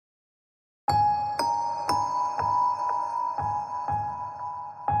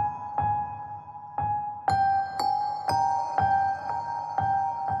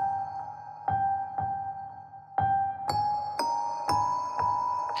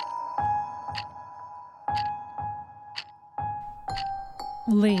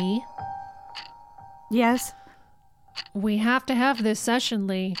Lee, Yes? we have to have this session,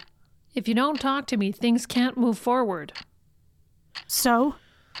 Lee. If you don't talk to me, things can't move forward. So?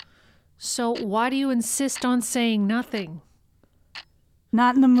 So why do you insist on saying nothing?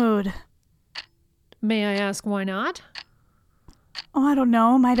 Not in the mood. May I ask why not? Oh, I don't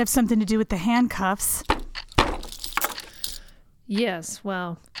know. Might have something to do with the handcuffs. Yes,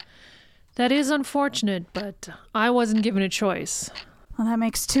 well, that is unfortunate, but I wasn't given a choice. Well, that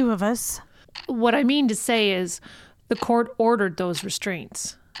makes two of us. What I mean to say is, the court ordered those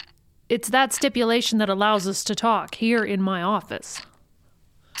restraints. It's that stipulation that allows us to talk here in my office.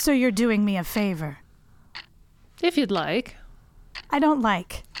 So you're doing me a favor. If you'd like. I don't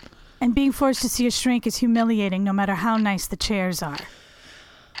like. And being forced to see a shrink is humiliating no matter how nice the chairs are.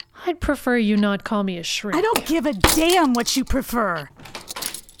 I'd prefer you not call me a shrink. I don't give a damn what you prefer.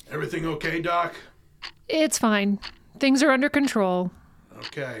 Everything okay, Doc? It's fine. Things are under control.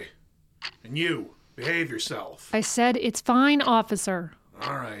 Okay. And you, behave yourself. I said it's fine, officer.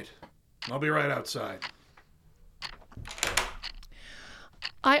 All right. I'll be right outside.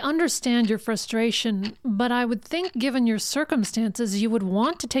 I understand your frustration, but I would think given your circumstances, you would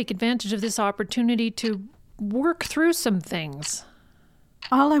want to take advantage of this opportunity to work through some things.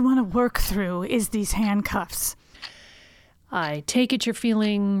 All I want to work through is these handcuffs. I take it you're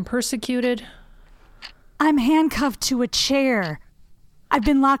feeling persecuted? I'm handcuffed to a chair. I've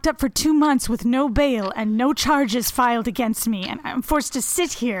been locked up for 2 months with no bail and no charges filed against me, and I'm forced to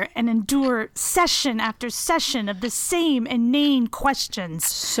sit here and endure session after session of the same inane questions.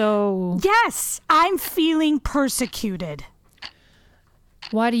 So, Yes, I'm feeling persecuted.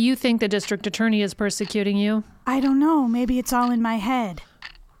 why do you think the district attorney is persecuting you? I don't know, maybe it's all in my head.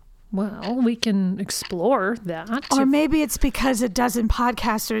 Well, we can explore that. Or maybe it's because a dozen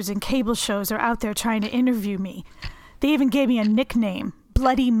podcasters and cable shows are out there trying to interview me. They even gave me a nickname,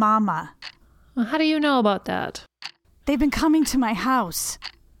 Bloody Mama. How do you know about that? They've been coming to my house.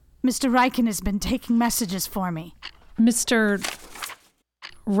 Mr. Riken has been taking messages for me. Mr.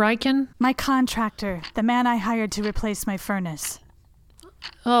 Riken? My contractor, the man I hired to replace my furnace.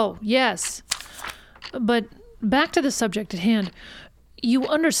 Oh, yes. But back to the subject at hand. You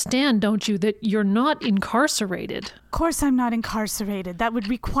understand, don't you, that you're not incarcerated? Of course I'm not incarcerated. That would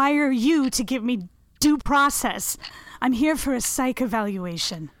require you to give me due process. I'm here for a psych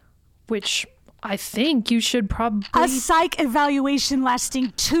evaluation. Which I think you should probably... A psych evaluation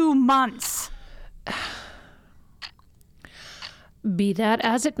lasting 2 months. Be that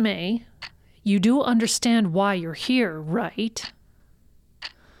as it may, you do understand why you're here, right?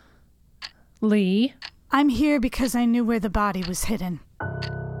 Lee? I'm here because I knew where the body was hidden.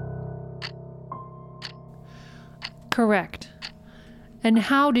 Correct. And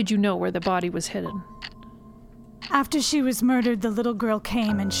how did you know where the body was hidden? After she was murdered, the little girl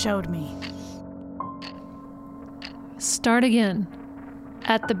came and showed me. Start again.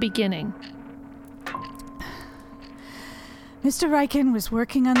 At the beginning. Mr. Riken was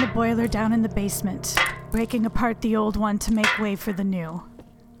working on the boiler down in the basement, breaking apart the old one to make way for the new.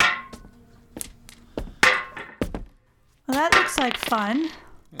 Well, that looks like fun.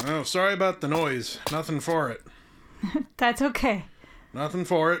 Oh, sorry about the noise. Nothing for it. That's okay. Nothing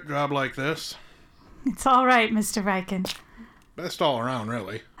for it, job like this. It's all right, Mr. Riken. Best all around,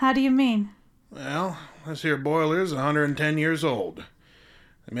 really. How do you mean? Well, this here boiler's 110 years old.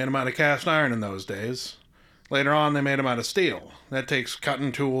 They made them out of cast iron in those days. Later on, they made them out of steel. That takes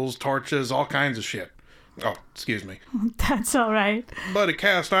cutting tools, torches, all kinds of shit. Oh, excuse me. That's all right. But a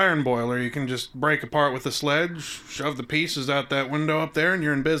cast iron boiler, you can just break apart with a sledge, shove the pieces out that window up there, and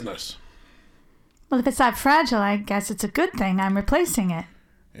you're in business. Well, if it's that fragile, I guess it's a good thing I'm replacing it.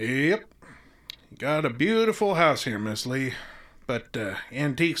 Yep. You got a beautiful house here, Miss Lee. But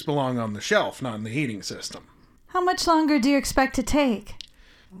antiques belong on the shelf, not in the heating system. How much longer do you expect to take?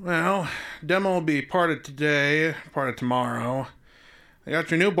 Well, demo will be part of today, part of tomorrow. I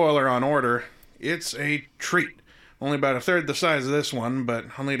got your new boiler on order. It's a treat. Only about a third the size of this one, but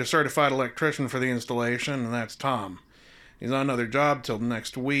I'll need a certified electrician for the installation, and that's Tom. He's on another job till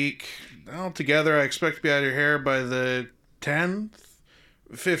next week. Altogether, I expect to be out of here by the 10th?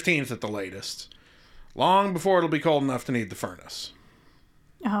 15th at the latest. Long before it'll be cold enough to need the furnace.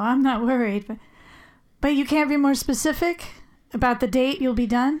 Oh, I'm not worried. But you can't be more specific about the date you'll be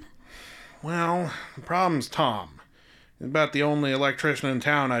done? Well, the problem's Tom. He's about the only electrician in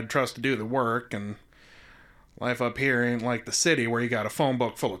town I'd trust to do the work, and life up here ain't like the city where you got a phone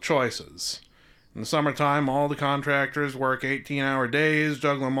book full of choices. In the summertime, all the contractors work 18-hour days,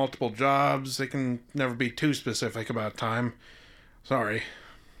 juggling multiple jobs. They can never be too specific about time. Sorry.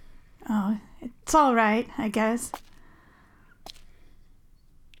 Oh, it's all right, I guess.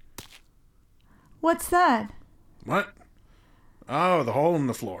 What's that? What? Oh, the hole in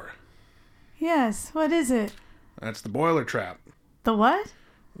the floor. Yes, what is it? That's the boiler trap. The what?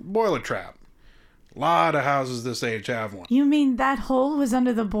 Boiler trap. A lot of houses this age have one. You mean that hole was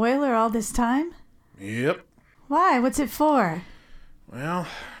under the boiler all this time? Yep. Why? What's it for? Well,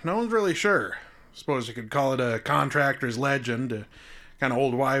 no one's really sure. Suppose you could call it a contractor's legend, a kind of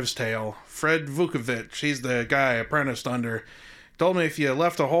old wives' tale. Fred Vukovich, he's the guy I apprenticed under, told me if you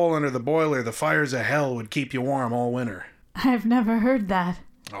left a hole under the boiler, the fires of hell would keep you warm all winter. I've never heard that.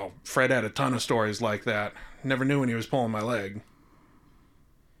 Oh, Fred had a ton of stories like that. Never knew when he was pulling my leg.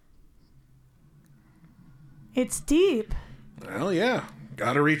 It's deep. Well, yeah.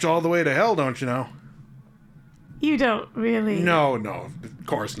 Gotta reach all the way to hell, don't you know? You don't really... No, of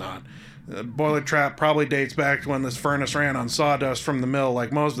course not. The boiler trap probably dates back to when this furnace ran on sawdust from the mill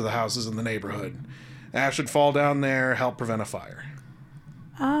like most of the houses in the neighborhood. Ash would fall down there, help prevent a fire.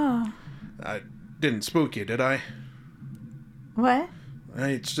 Oh. I didn't spook you, did I? What?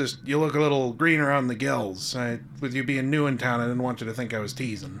 It's just, you look a little green around the gills. With you being new in town, I didn't want you to think I was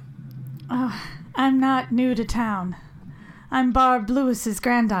teasing. Oh, I'm not new to town. I'm Barb Lewis's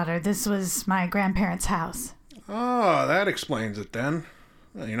granddaughter. This was my grandparents' house. Oh, that explains it then.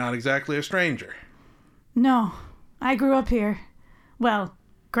 Well, you're not exactly a stranger. No, I grew up here. Well,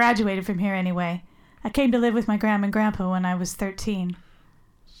 graduated from here anyway. I came to live with my grandma and grandpa when I was 13.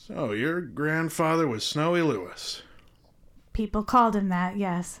 So, your grandfather was Snowy Lewis. People called him that,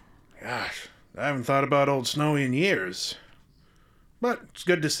 yes. Gosh, I haven't thought about old Snowy in years. But it's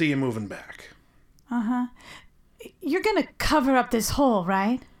good to see you moving back. Uh-huh. You're gonna cover up this hole,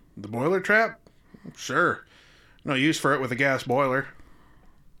 right? The boiler trap? Sure. No use for it with a gas boiler.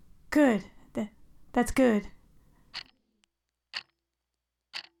 Good. That's good.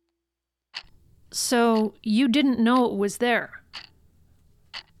 So, you didn't know it was there?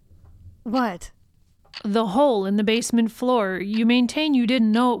 What? The hole in the basement floor. You maintain you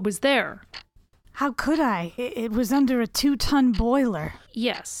didn't know it was there. How could I? It was under a 2-ton boiler.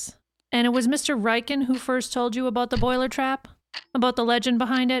 Yes. And it was Mr. Riken who first told you about the boiler trap? About the legend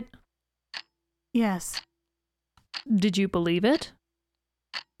behind it? Yes. Did you believe it?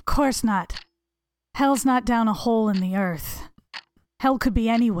 Of course not. Hell's not down a hole in the earth. Hell could be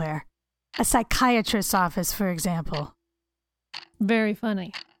anywhere. A psychiatrist's office, for example. Very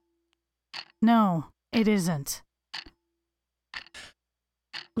funny. No, it isn't.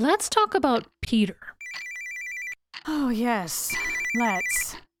 Let's talk about Peter. Oh, yes.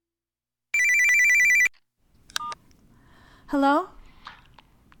 Let's. Hello?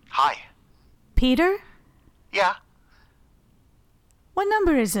 Hi. Peter? Yeah, What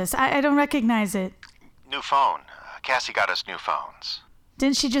number is this? I don't recognize it. new phone. Cassie got us new phones.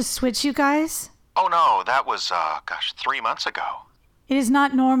 Didn't she just switch you guys? Oh no, that was, 3 months ago. It is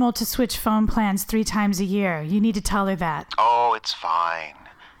not normal to switch phone plans 3 times a year. You need to tell her that. Oh, it's fine.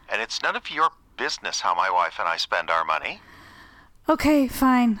 And it's none of your business how my wife and I spend our money. Okay,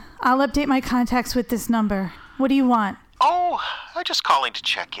 fine. I'll update my contacts with this number. What do you want? Oh, I'm just calling to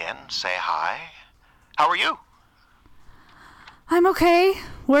check in, say hi. How are you? I'm okay.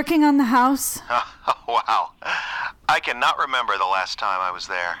 Working on the house. Wow. I cannot remember the last time I was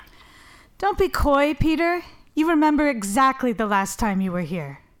there. Don't be coy, Peter. You remember exactly the last time you were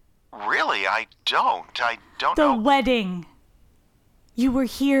here. Really, I don't The know. wedding. You were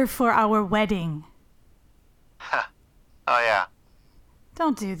here for our wedding. Oh yeah.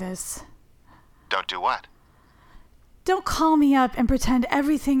 Don't do this. Don't do what? Don't call me up and pretend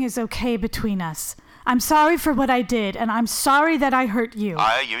everything is okay between us. I'm sorry for what I did, and I'm sorry that I hurt you.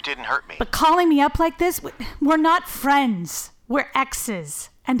 You didn't hurt me. But calling me up like this, we're not friends. We're exes,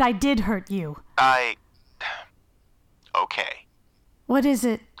 and I did hurt you. Okay. What is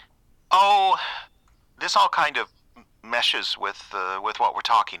it? Oh, this all kind of meshes with what we're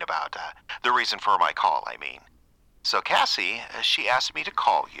talking about. The reason for my call, I mean. So Cassie, she asked me to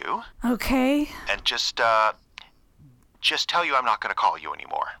call you Okay. and just tell you I'm not going to call you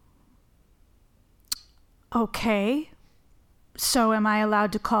anymore. Okay. So am I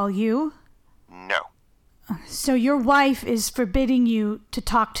allowed to call you? No. So your wife is forbidding you to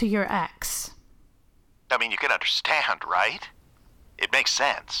talk to your ex. I mean, you can understand, right? It makes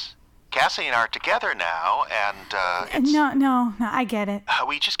sense. Cassie and I are together now, and No, I get it.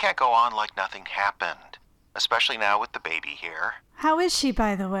 we just can't go on like nothing happened, especially now with the baby here. How is she,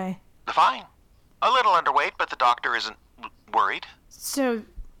 by the way? Fine. A little underweight, but the doctor isn't worried. So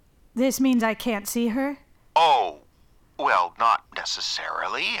this means I can't see her? Oh, well, not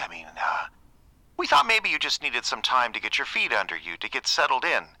necessarily. I mean, we thought maybe you just needed some time to get your feet under you, to get settled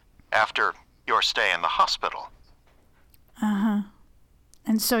in after your stay in the hospital. Uh-huh.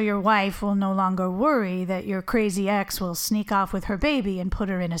 And so your wife will no longer worry that your crazy ex will sneak off with her baby and put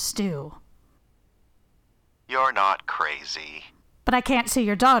her in a stew. You're not crazy. But I can't see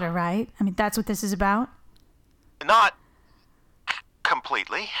your daughter, right? I mean, that's what this is about? Not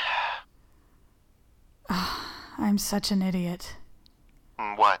completely. I'm such an idiot.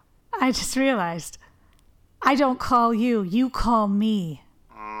 What? I just realized. I don't call you, you call me.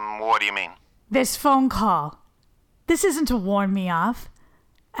 What do you mean? This phone call. This isn't to warn me off.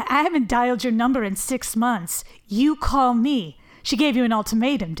 I haven't dialed your number in 6 months. You call me. She gave you an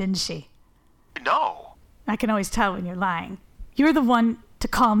ultimatum, didn't she? No. I can always tell when you're lying. You're the one to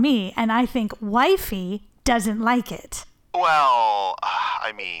call me, and I think wifey doesn't like it. Well,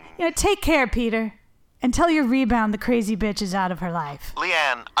 I mean... Take care, Peter. And tell your rebound the crazy bitch is out of her life.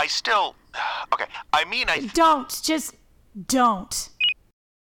 Leanne, I still... Okay, I mean Don't. Just don't.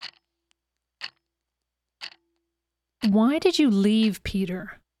 Why did you leave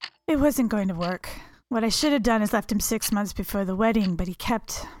Peter? It wasn't going to work. What I should have done is left him 6 months before the wedding, but he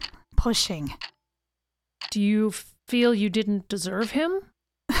kept pushing. Do you feel you didn't deserve him?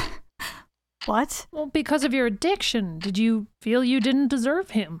 What? Well, because of your addiction. Did you feel you didn't deserve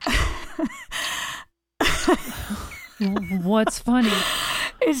him? What's funny?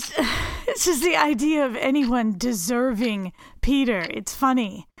 It's just the idea of anyone deserving Peter. It's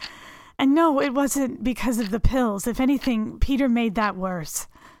funny. And no, it wasn't because of the pills. If anything, Peter made that worse.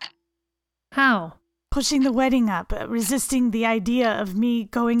 How? Pushing the wedding up, resisting the idea of me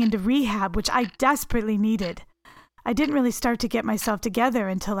going into rehab, which I desperately needed. I didn't really start to get myself together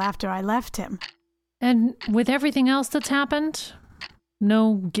until after I left him. And with everything else that's happened,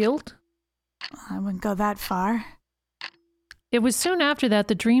 no guilt? I wouldn't go that far. It was soon after that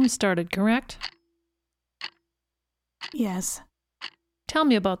the dream started, correct? Yes. Tell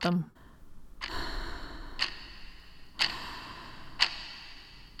me about them.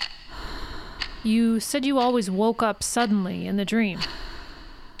 You said you always woke up suddenly in the dream.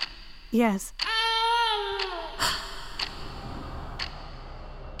 Yes.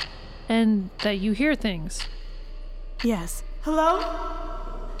 And that you hear things. Yes. Hello?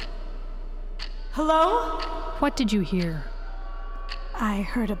 Hello? What did you hear? I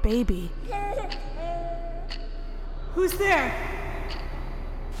heard a baby. Who's there?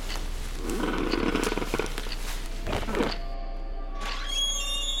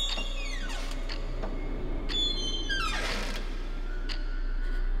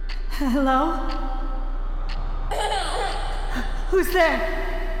 Hello? Who's there?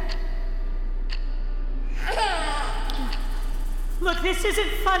 Look, this isn't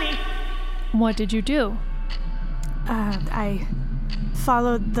funny. What did you do? I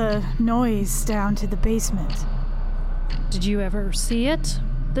followed the noise down to the basement. Did you ever see it,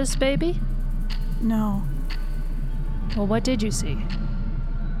 this baby? No. Well, what did you see?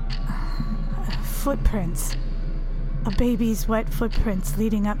 Footprints. A baby's wet footprints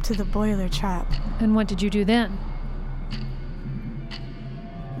leading up to the boiler trap. And what did you do then?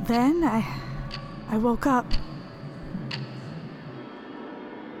 Then I woke up.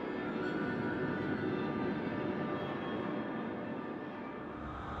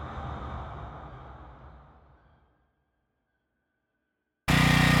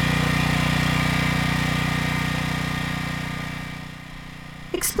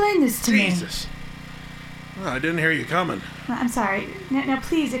 Explain this to me. Jesus. Oh, I didn't hear you coming. I'm sorry. Now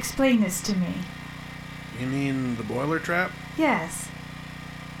please explain this to me. You mean the boiler trap? Yes.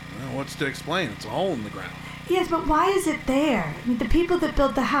 Well, what's to explain? It's a hole in the ground. Yes, but why is it there? I mean, the people that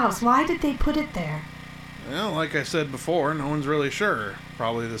built the house, why did they put it there? Well, like I said before, no one's really sure.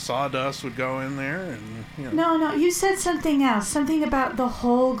 Probably the sawdust would go in there and, you know. No, you said something else. Something about the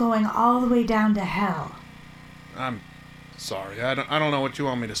hole going all the way down to hell. I'm sorry. I don't know what you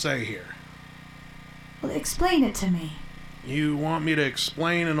want me to say here. Well, explain it to me. You want me to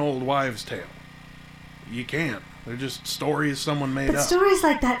explain an old wives' tale? You can't. They're just stories someone made But up. stories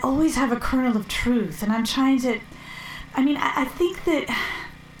like that always have a kernel of truth, and I'm trying to... I think that...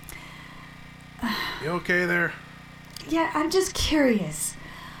 You okay there? Yeah, I'm just curious.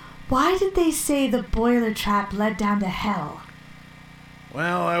 Why did they say the boiler trap led down to hell?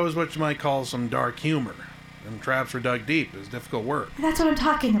 Well, that was what you might call some dark humor. Them traps were dug deep. It was difficult work. That's what I'm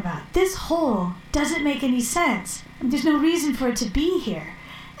talking about. This hole doesn't make any sense. I mean, there's no reason for it to be here.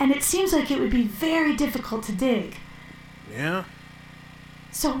 And it seems like it would be very difficult to dig. Yeah?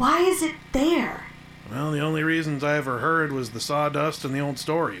 So why is it there? Well, the only reasons I ever heard was the sawdust and the old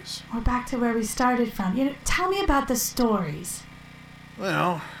stories. We're back to where we started from. Tell me about the stories.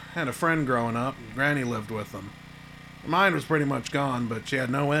 Well, I had a friend growing up. Granny lived with them. Mine was pretty much gone, but she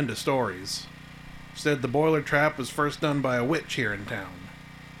had no end of stories. She said the boiler trap was first done by a witch here in town.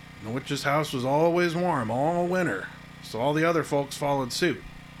 The witch's house was always warm all winter, so all the other folks followed suit.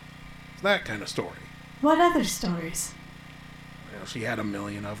 It's that kind of story. What other stories? Well, she had a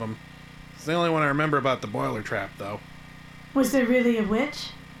million of them. It's the only one I remember about the boiler trap, though. Was there really a witch?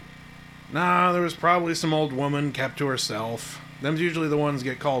 Nah, there was probably some old woman kept to herself. Them's usually the ones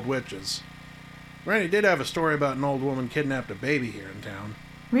get called witches. Granny did have a story about an old woman kidnapped a baby here in town.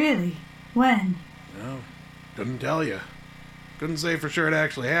 Really? When? No, couldn't tell you. Couldn't say for sure it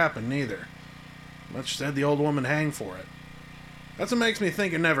actually happened, neither. But she said the old woman hanged for it. That's what makes me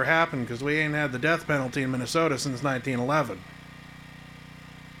think it never happened, because we ain't had the death penalty in Minnesota since 1911.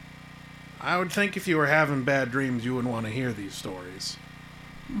 I would think if you were having bad dreams, you wouldn't want to hear these stories.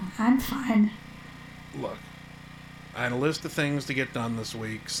 I'm fine. Look, I had a list of things to get done this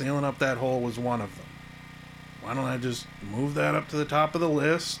week. Sealing up that hole was one of them. Why don't I just move that up to the top of the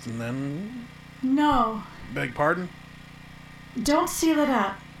list, and then... No. Beg pardon? Don't seal it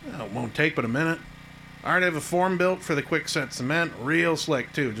up. Well, it won't take but a minute. I already have a form built for the quickset cement, real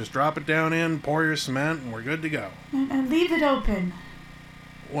slick too. Just drop it down in, pour your cement, and we're good to go. And leave it open.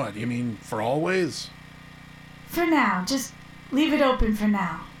 What, you mean for always? For now. Just leave it open for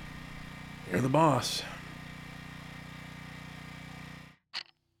now. You're the boss.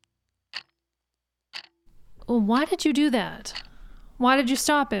 Why did you do that? Why did you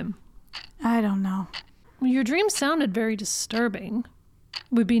stop him? I don't know. Your dream sounded very disturbing.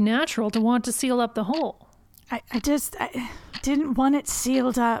 It would be natural to want to seal up the hole. I didn't want it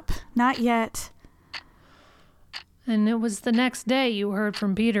sealed up. Not yet. And it was the next day you heard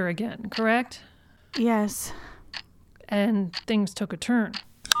from Peter again, correct? Yes. And things took a turn.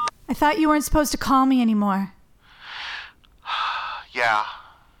 I thought you weren't supposed to call me anymore. Yeah.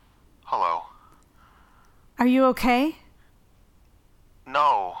 Hello. Are you okay?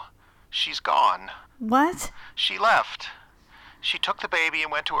 No. She's gone. What? She left. She took the baby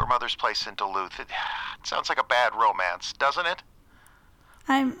and went to her mother's place in Duluth. It sounds like a bad romance, doesn't it?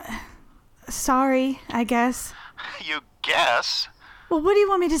 I'm sorry, I guess. You guess? Well, what do you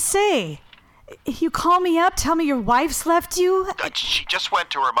want me to say? You call me up, tell me your wife's left you? She just went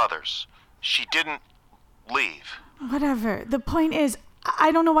to her mother's. She didn't leave. Whatever. The point is,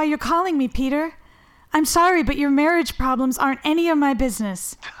 I don't know why you're calling me, Peter. I'm sorry, but your marriage problems aren't any of my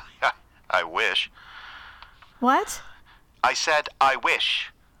business. I wish. What? I said, I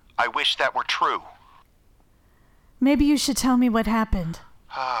wish. I wish that were true. Maybe you should tell me what happened.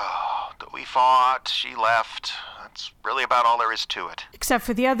 That we fought, she left. That's really about all there is to it. Except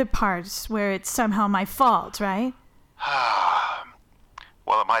for the other parts where it's somehow my fault, right?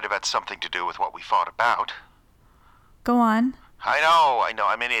 Well, it might have had something to do with what we fought about. Go on. I know,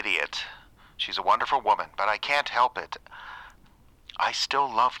 I'm an idiot. She's a wonderful woman, but I can't help it. I still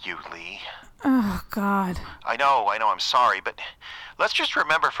love you, Lee. Oh, God. I know, I'm sorry, but let's just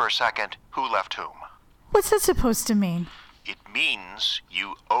remember for a second who left whom. What's that supposed to mean? It means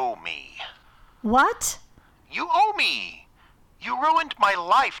you owe me. What? You owe me. You ruined my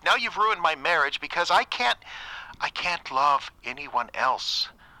life. Now you've ruined my marriage because I can't love anyone else.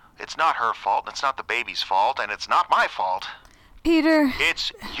 It's not her fault, and it's not the baby's fault, and it's not my fault. Peter.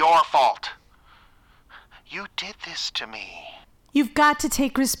 It's your fault. You did this to me. You've got to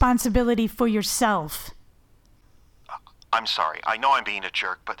take responsibility for yourself. I'm sorry. I know I'm being a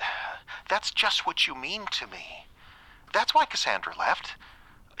jerk, but that's just what you mean to me. That's why Cassandra left.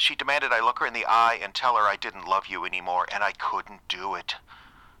 She demanded I look her in the eye and tell her I didn't love you anymore, and I couldn't do it.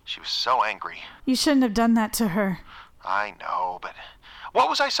 She was so angry. You shouldn't have done that to her. I know, but what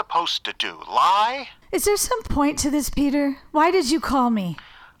was I supposed to do? Lie? Is there some point to this, Peter? Why did you call me?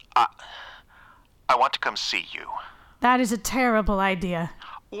 I want to come see you. That is a terrible idea.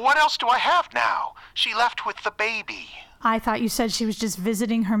 What else do I have now? She left with the baby. I thought you said she was just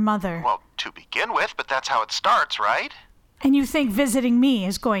visiting her mother. Well, to begin with, but that's how it starts, right? And you think visiting me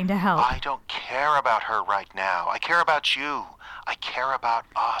is going to help? I don't care about her right now. I care about you. I care about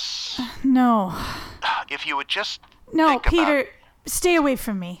us. No. If you would just No, think Peter, stay away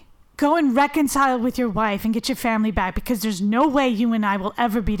from me. Go and reconcile with your wife and get your family back, because there's no way you and I will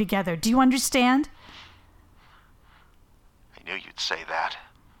ever be together. Do you understand? I knew you'd say that.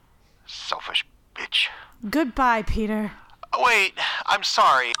 Selfish bitch. Goodbye, Peter. Wait, I'm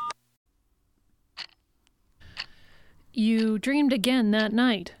sorry. You dreamed again that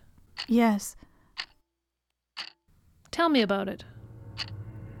night. Yes. Tell me about it.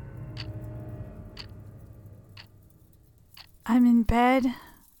 I'm in bed.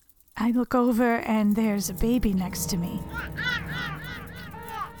 I look over and there's a baby next to me.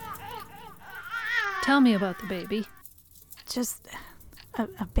 Tell me about the baby. Just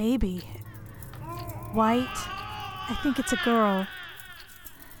a baby. White. I think it's a girl.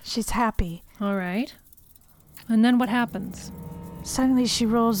 She's happy. All right. And then what happens? Suddenly she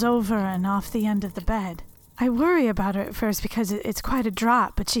rolls over and off the end of the bed. I worry about her at first because it's quite a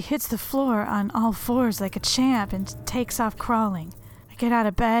drop, but she hits the floor on all fours like a champ and takes off crawling. I get out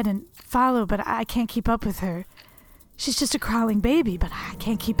of bed and follow, but I can't keep up with her. She's just a crawling baby, but I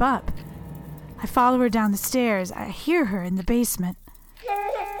can't keep up. I follow her down the stairs. I hear her in the basement.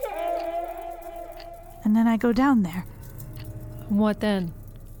 And then I go down there. What then?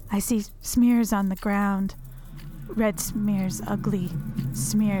 I see smears on the ground. Red smears, ugly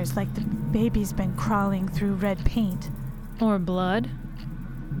smears, like the baby's been crawling through red paint. Or blood?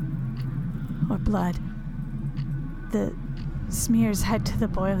 Or blood. The smears head to the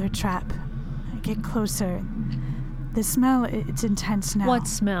boiler trap. I get closer. The smell, it's intense now. What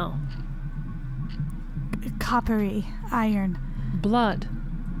smell? Coppery, iron. Blood.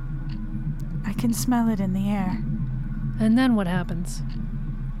 I can smell it in the air. And then what happens?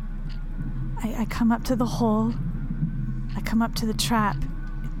 I come up to the hole. I come up to the trap.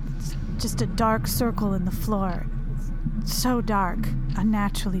 It's just a dark circle in the floor. It's so dark,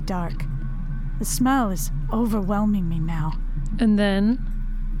 unnaturally dark. The smell is overwhelming me now. And then?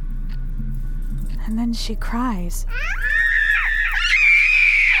 And then she cries.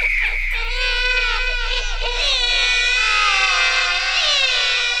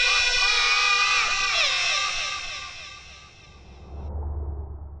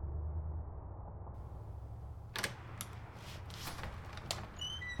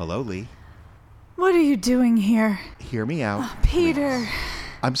 Hello, Lee. What are you doing here? Hear me out. Oh, Peter. Please.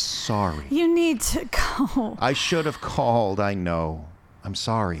 I'm sorry. You need to go. I should have called, I know. I'm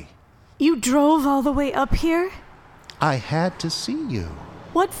sorry. You drove all the way up here? I had to see you.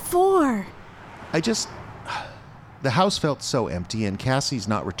 What for? The house felt so empty and Cassie's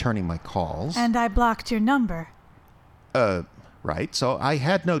not returning my calls. And I blocked your number. Right, so I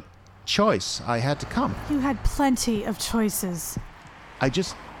had no choice. I had to come. You had plenty of choices.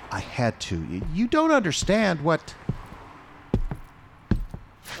 I had to. You don't understand what...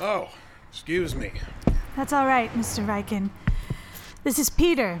 Oh, excuse me. That's all right, Mr. Riken. This is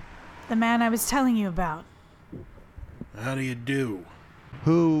Peter, the man I was telling you about. How do you do?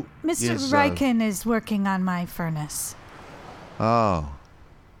 Who Mr. is... Riken is working on my furnace. Oh,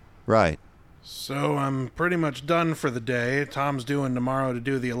 right. So I'm pretty much done for the day. Tom's doing tomorrow to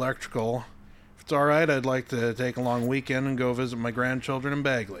do the electrical. If it's all right, I'd like to take a long weekend and go visit my grandchildren in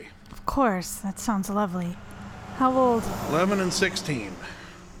Bagley. Of course, that sounds lovely. How old? 11 and 16.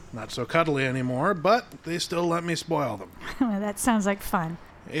 Not so cuddly anymore, but they still let me spoil them. That sounds like fun.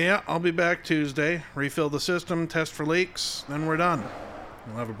 Yeah, I'll be back Tuesday. Refill the system, test for leaks, then we're done.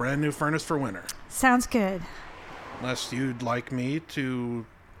 We'll have a brand new furnace for winter. Sounds good. Unless you'd like me to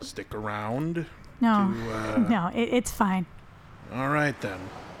stick around. No, no, it's fine. All right, then.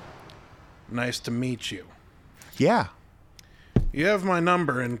 Nice to meet you. Yeah. You have my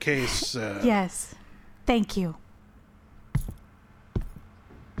number in case... Yes. Thank you.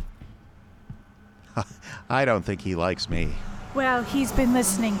 I don't think he likes me. Well, he's been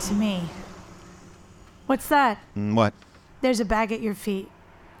listening to me. What's that? What? There's a bag at your feet.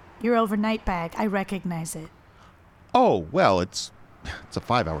 Your overnight bag. I recognize it. Oh, well, it's a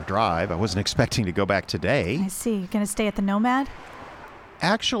 5-hour drive. I wasn't expecting to go back today. I see. You're going to stay at the Nomad?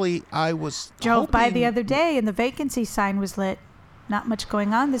 Actually, I was Drove by hoping... the other day and the vacancy sign was lit. Not much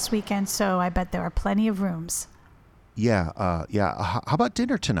going on this weekend, so I bet there are plenty of rooms. Yeah. How about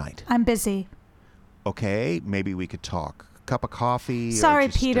dinner tonight? I'm busy. Okay, maybe we could talk. A cup of coffee. or Sorry,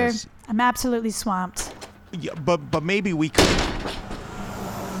 just, Peter. I'm absolutely swamped. Yeah, but maybe we could...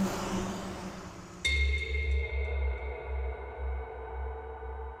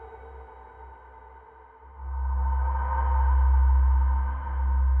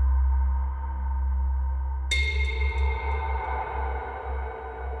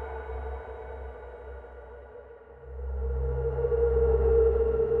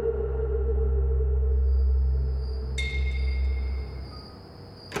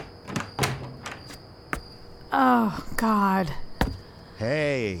 Oh, God.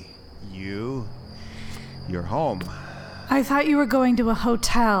 Hey, you're home. I thought you were going to a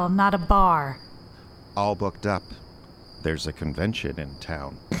hotel, not a bar. All booked up. There's a convention in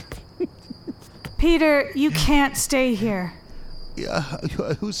town. Peter, you can't stay here.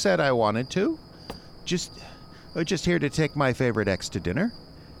 Who said I wanted to? Just here to take my favorite ex to dinner.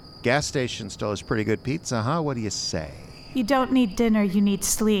 Gas station still has pretty good pizza, huh? What do you say? You don't need dinner, you need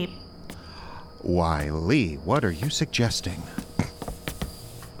sleep. Why, Lee, what are you suggesting?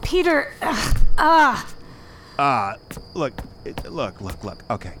 Peter, Look.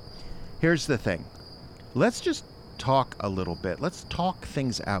 Okay. Here's the thing. Let's just talk a little bit. Let's talk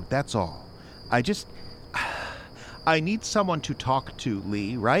things out, that's all. I need someone to talk to,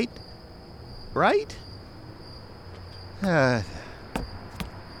 Lee, right? Right?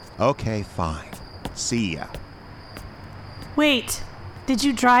 Okay, fine. See ya. Wait, did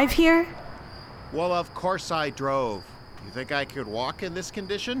you drive here? Well, of course I drove. You think I could walk in this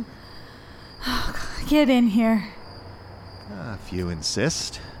condition? Get in here. If you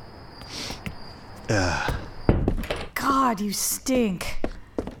insist. God, you stink.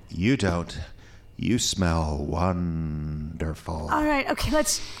 You don't. You smell wonderful. All right, okay,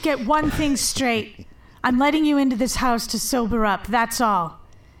 let's get one thing straight. I'm letting you into this house to sober up, that's all.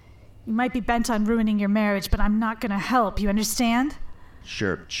 You might be bent on ruining your marriage, but I'm not gonna help, you understand?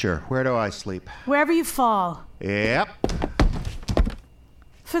 Sure. Where do I sleep? Wherever you fall. Yep.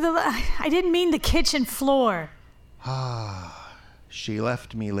 I didn't mean the kitchen floor. She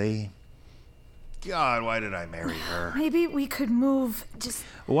left me, Lee. God, why did I marry her? Maybe we could move,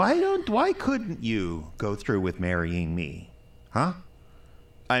 Why couldn't you go through with marrying me? Huh?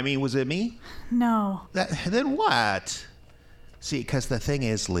 I mean, was it me? No. Then what? See, because the thing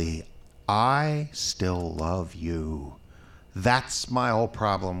is, Lee, I still love you. That's my whole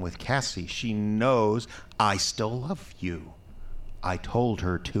problem with Cassie. She knows I still love you. I told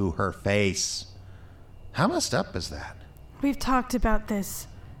her to her face. How messed up is that? We've talked about this.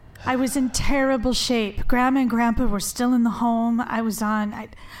 I was in terrible shape. Grandma and Grandpa were still in the home. I was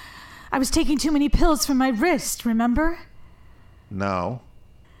taking too many pills for my wrist, remember? No.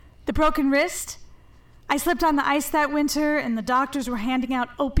 The broken wrist? I slipped on the ice that winter, and the doctors were handing out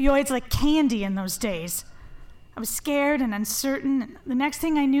opioids like candy in those days. I was scared and uncertain, and the next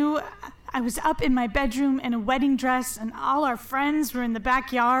thing I knew, I was up in my bedroom in a wedding dress, and all our friends were in the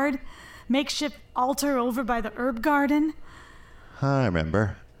backyard, makeshift altar over by the herb garden. I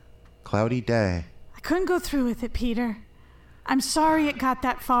remember. Cloudy day. I couldn't go through with it, Peter. I'm sorry it got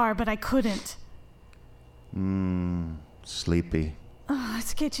that far, but I couldn't. Sleepy. Oh,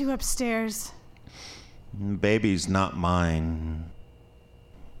 let's get you upstairs. Baby's not mine.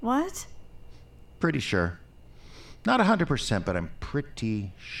 What? Pretty sure. Not 100%, but I'm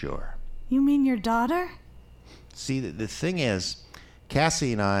pretty sure. You mean your daughter? See, the thing is,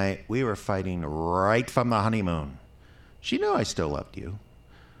 Cassie and I, we were fighting right from the honeymoon. She knew I still loved you.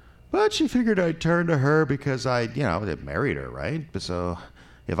 But she figured I'd turn to her because I married her, right? So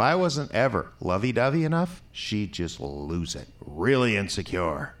if I wasn't ever lovey-dovey enough, she'd just lose it. Really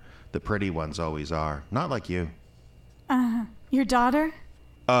insecure. The pretty ones always are. Not like you. Your daughter?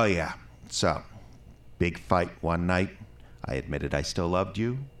 Oh, yeah. So, big fight one night. I admitted I still loved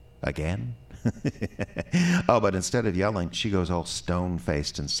you. Again. Oh, but instead of yelling, she goes all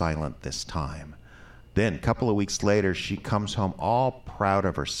stone-faced and silent this time. Then, a couple of weeks later, she comes home all proud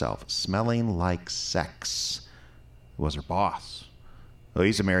of herself, smelling like sex. It was her boss. Well,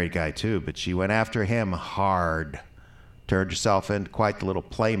 he's a married guy, too, but she went after him hard. Turned herself into quite the little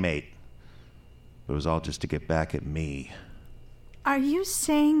playmate. It was all just to get back at me. Are you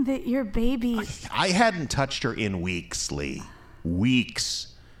saying that your baby... I hadn't touched her in weeks, Lee. Weeks.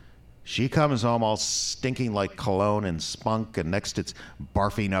 She comes home all stinking like cologne and spunk, and next it's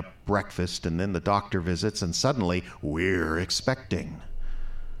barfing up breakfast, and then the doctor visits, and suddenly we're expecting.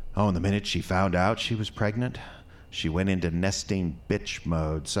 Oh, and the minute she found out she was pregnant, she went into nesting bitch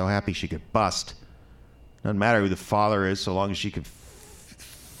mode, so happy she could bust. Doesn't matter who the father is, so long as she could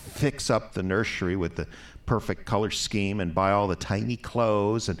fix up the nursery with the perfect color scheme and buy all the tiny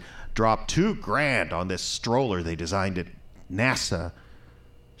clothes and drop $2,000 on this stroller they designed at NASA.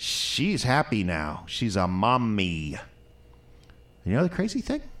 She's happy now. She's a mommy. You know the crazy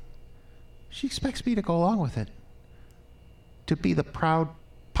thing? She expects me to go along with it. To be the proud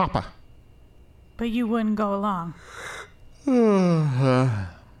papa. But you wouldn't go along. I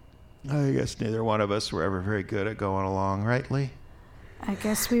guess neither one of us were ever very good at going along, right, Lee? I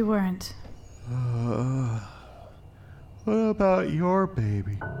guess we weren't. What about your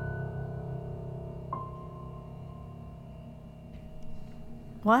baby?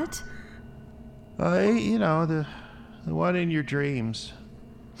 What? The one in your dreams.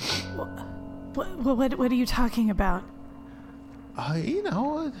 What are you talking about? The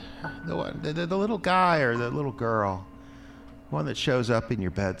one, the little guy or the little girl. One that shows up in your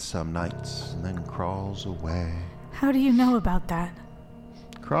bed some nights and then crawls away. How do you know about that?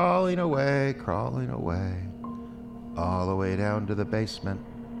 Crawling away, all the way down to the basement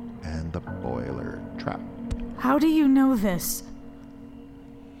and the boiler trap. How do you know this?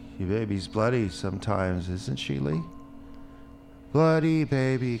 Your baby's bloody sometimes, isn't she, Lee? Bloody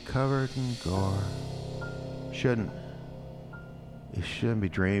baby covered in gore. You shouldn't be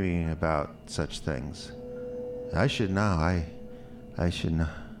dreaming about such things. I should know. I should know.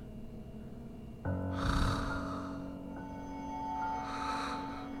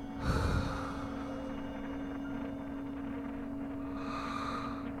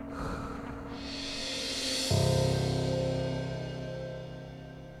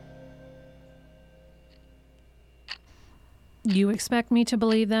 You expect me to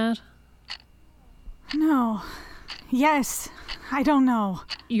believe that? No. Yes. I don't know.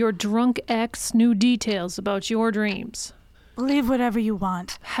 Your drunk ex knew details about your dreams. Believe whatever you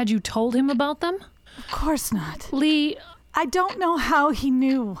want. Had you told him about them? Of course not. Lee, I don't know how he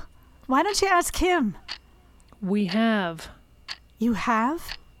knew. Why don't you ask him? we have. You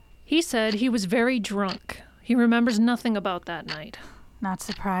have? He said he was very drunk. He remembers nothing about that night. Not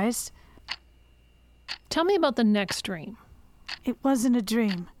surprised. Tell me about the next dream. It wasn't a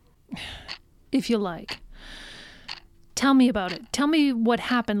dream. If you like. Tell me about it. Tell me what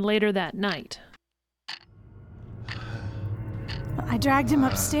happened later that night. I dragged him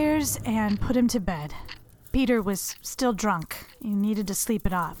upstairs and put him to bed. Peter was still drunk. He needed to sleep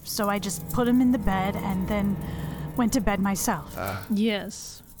it off, so I just put him in the bed and then went to bed myself.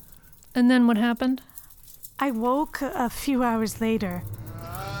 Yes. And then what happened? I woke a few hours later.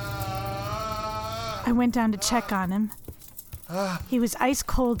 I went down to check on him. He was ice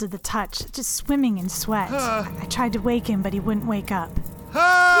cold to the touch, just swimming in sweat. I tried to wake him, but he wouldn't wake up.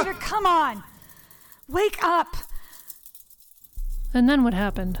 Peter, come on! Wake up! And then what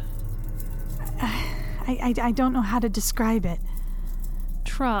happened? I don't know how to describe it.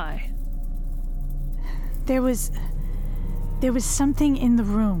 Try. There was something in the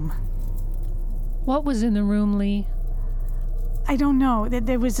room. What was in the room, Lee? I don't know.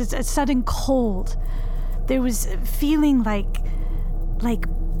 There was a sudden cold. There was a feeling like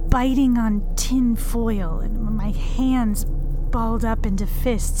biting on tin foil, and my hands balled up into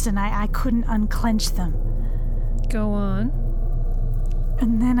fists, and I couldn't unclench them. Go on.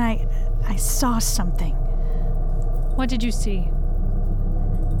 And then I saw something. What did you see?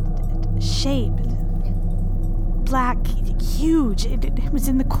 Shape. Black, huge. It was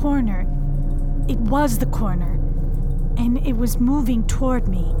in the corner. It was the corner. And it was moving toward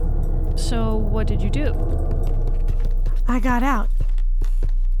me. So what did you do? I got out.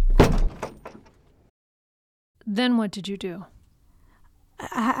 Then what did you do?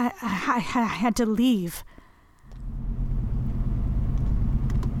 I had to leave.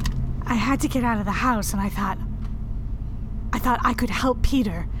 I had to get out of the house, and I thought I could help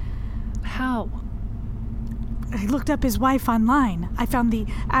Peter. How? I looked up his wife online. I found the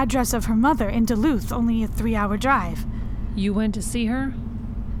address of her mother in Duluth, only a 3-hour drive. You went to see her?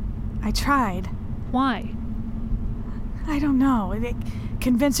 I tried. Why? I don't know.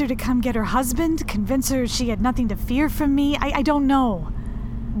 Convince her to come get her husband? Convince her she had nothing to fear from me? I don't know.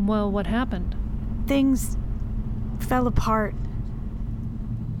 Well, what happened? Things fell apart.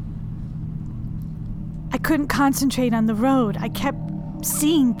 I couldn't concentrate on the road. I kept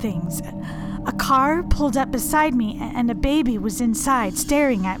seeing things. A car pulled up beside me, and a baby was inside,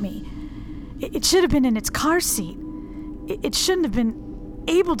 staring at me. It should have been in its car seat. It shouldn't have been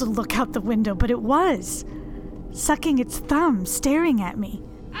able to look out the window, but it was, sucking its thumb, staring at me.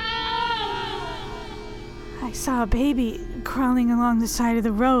 I saw a baby crawling along the side of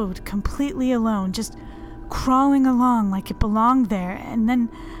the road, completely alone, just crawling along like it belonged there, and then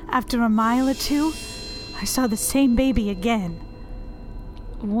after a mile or two, I saw the same baby again.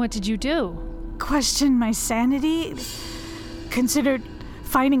 What did you do? Questioned my sanity. Considered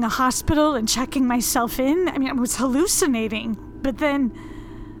finding a hospital and checking myself in. I mean, I was hallucinating. But then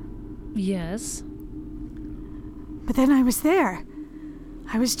Yes. I was there.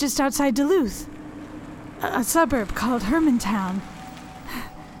 I was just outside Duluth. A suburb called Hermantown.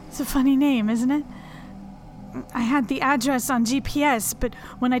 It's a funny name, isn't it? I had the address on GPS, but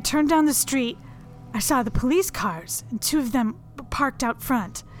when I turned down the street, I saw the police cars, and 2 of them were parked out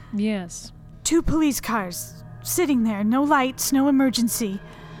front. Yes. 2 police cars, sitting there, no lights, no emergency.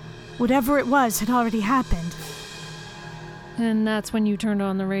 Whatever it was had already happened. And that's when you turned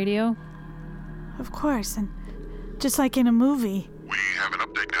on the radio? Of course, and just like in a movie. We have an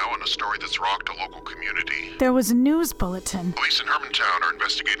update now on a story that's rocked a local community. There was a news bulletin. Police in Hermantown are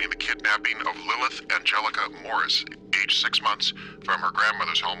investigating the kidnapping of Lilith Angelica Morris, age 6 months, from her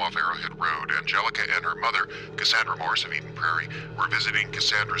grandmother's home off Arrowhead Road. Angelica and her mother, Cassandra Morris of Eden Prairie, were visiting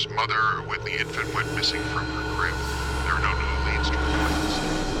Cassandra's mother when the infant went missing from her crib. There are no new leads to report at this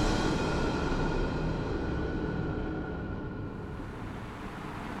stage.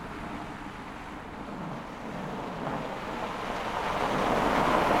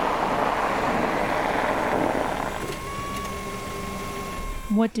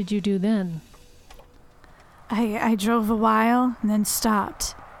 What did you do then? I drove a while and then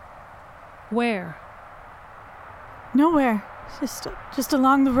stopped. Where? Nowhere. Just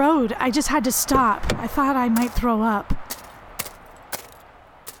along the road. I just had to stop. I thought I might throw up.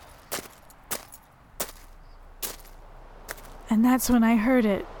 And that's when I heard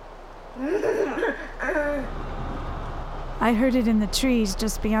it. I heard it in the trees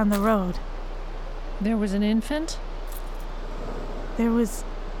just beyond the road. There was an infant? There was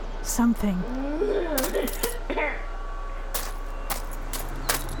something.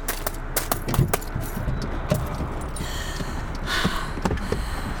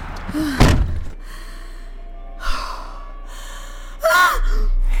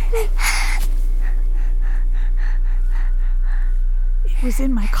 It was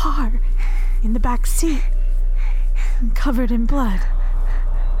in my car, in the back seat, and covered in blood.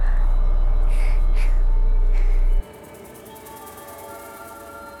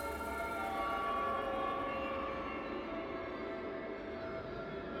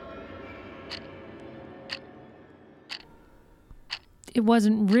 It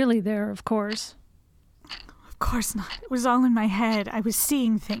wasn't really there, of course. Of course not. It was all in my head. I was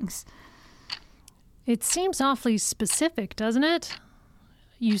seeing things. It seems awfully specific, doesn't it?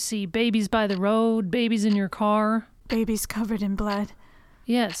 You see babies by the road, babies in your car. Babies covered in blood.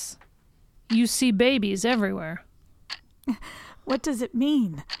 Yes. You see babies everywhere. What does it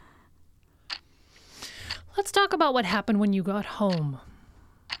mean? Let's talk about what happened when you got home.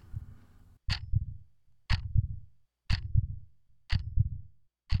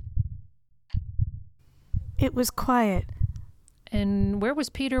 It was quiet. And where was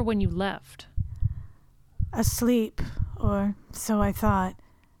Peter when you left? Asleep, or so I thought.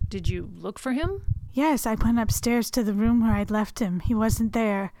 Did you look for him? Yes, I went upstairs to the room where I'd left him. He wasn't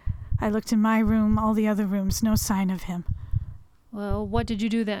there. I looked in my room, all the other rooms, no sign of him. Well, what did you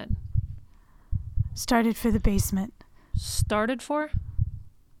do then? Started for the basement. Started for?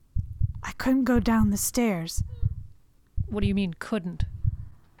 I couldn't go down the stairs. What do you mean, couldn't?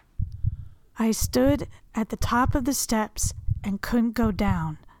 I stood at the top of the steps and couldn't go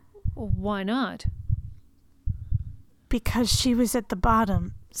down. Why not? Because she was at the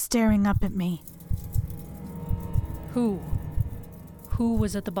bottom, staring up at me. Who? Who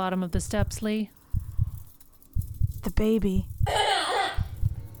was at the bottom of the steps, Lee? The baby.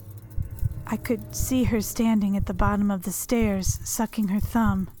 I could see her standing at the bottom of the stairs, sucking her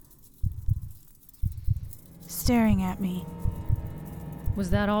thumb. Staring at me. Was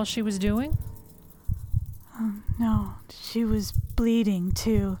that all she was doing? No, she was bleeding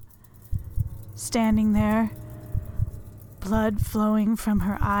too. Standing there. Blood flowing from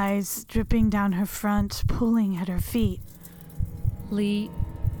her eyes, dripping down her front, pulling at her feet. Lee,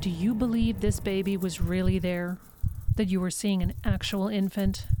 do you believe this baby was really there? That you were seeing an actual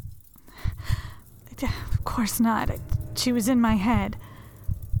infant? Of course not. She was in my head.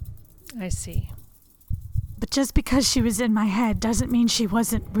 I see. But just because she was in my head doesn't mean she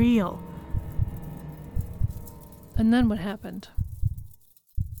wasn't real. And then what happened?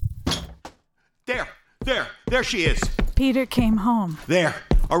 There she is. Peter came home. There,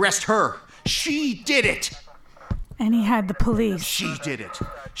 arrest her. She did it. And he had the police. She did it.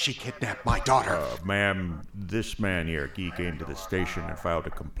 She kidnapped my daughter. Ma'am, this man here, he came to the station and filed a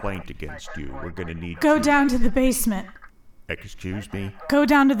complaint against you. We're gonna need Go to... down to the basement. Excuse me? Go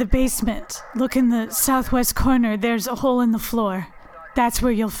down to the basement. Look in the southwest corner. There's a hole in the floor. That's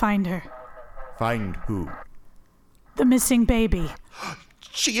where you'll find her. Find who? The missing baby.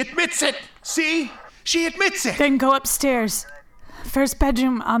 She admits it. See? She admits it. Then go upstairs. First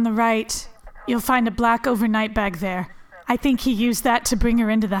bedroom on the right. You'll find a black overnight bag there. I think he used that to bring her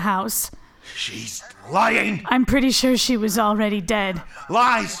into the house. She's lying. I'm pretty sure she was already dead.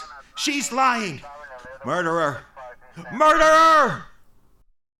 Lies. She's lying. Murderer. Murderer!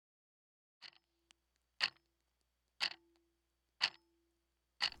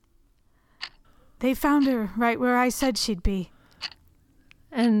 They found her right where I said she'd be.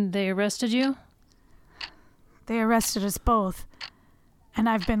 And they arrested you? They arrested us both. And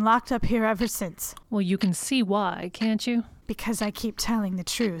I've been locked up here ever since. Well, you can see why, can't you? Because I keep telling the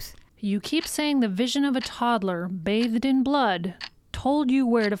truth. You keep saying the vision of a toddler bathed in blood told you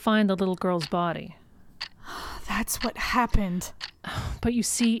where to find the little girl's body. That's what happened. But you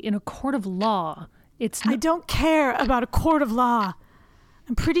see, in a court of law, it's I don't care about a court of law.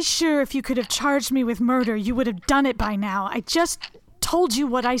 I'm pretty sure if you could have charged me with murder, you would have done it by now. I just told you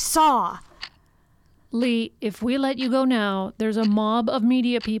what I saw. Lee, if we let you go now, there's a mob of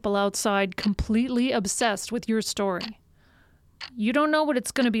media people outside completely obsessed with your story. You don't know what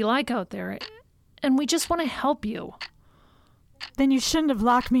it's going to be like out there, and we just want to help you. Then you shouldn't have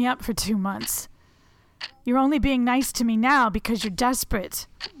locked me up for 2 months. You're only being nice to me now because you're desperate.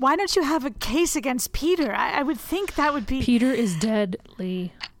 Why don't you have a case against Peter? I would think that would be... Peter is dead,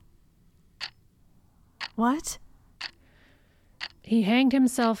 Lee. What? He hanged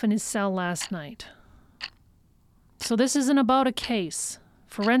himself in his cell last night. So this isn't about a case.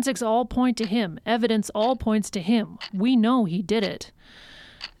 Forensics all point to him. Evidence all points to him. We know he did it.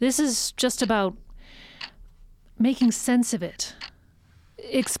 This is just about making sense of it.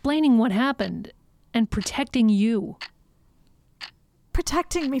 Explaining what happened and protecting you.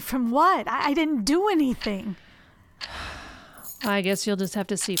 Protecting me from what? I didn't do anything. I guess you'll just have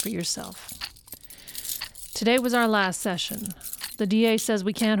to see for yourself. Today was our last session. The DA says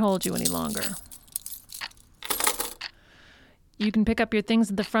we can't hold you any longer. You can pick up your things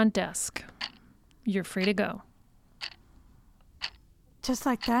at the front desk. You're free to go. Just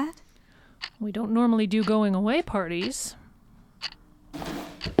like that? We don't normally do going away parties.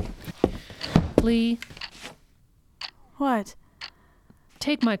 Lee. What?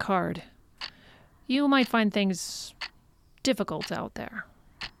 Take my card. You might find things difficult out there.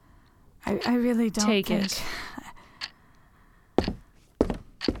 I really don't Take think... it.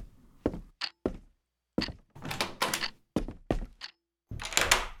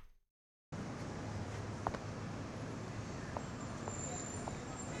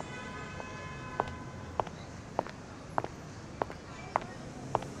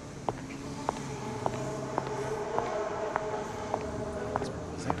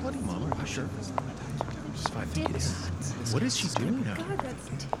 What is she doing now? God, that's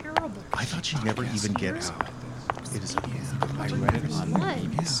terrible. I thought she'd never even get out. It is. I read it on What?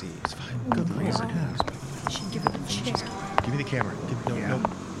 BBC. It's fine. Good Lord. You should give her the chair. Give me the camera. No. Do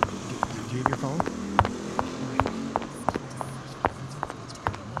you have your phone?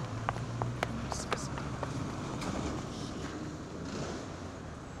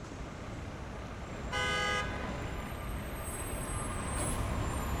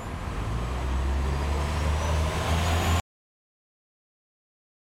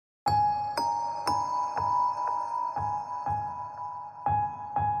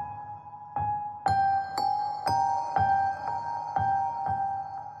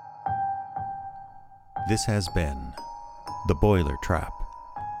 This has been The Boiler Trap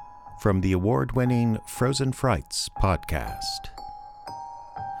from the award-winning Frozen Frights podcast.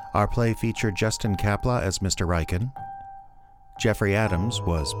 Our play featured Justin Kapla as Mr. Riken. Jeffrey Adams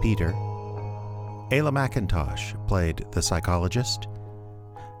was Peter. Ayla McIntosh played the psychologist.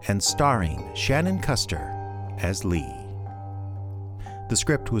 And starring Shannon Custer as Lee. The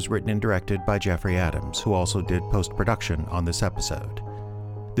script was written and directed by Jeffrey Adams, who also did post-production on this episode.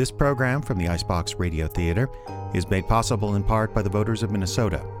 This program from the Icebox Radio Theater is made possible in part by the voters of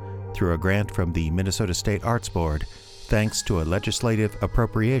Minnesota through a grant from the Minnesota State Arts Board, thanks to a legislative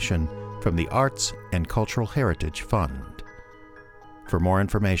appropriation from the Arts and Cultural Heritage Fund. For more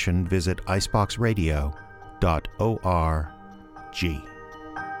information, visit iceboxradio.org.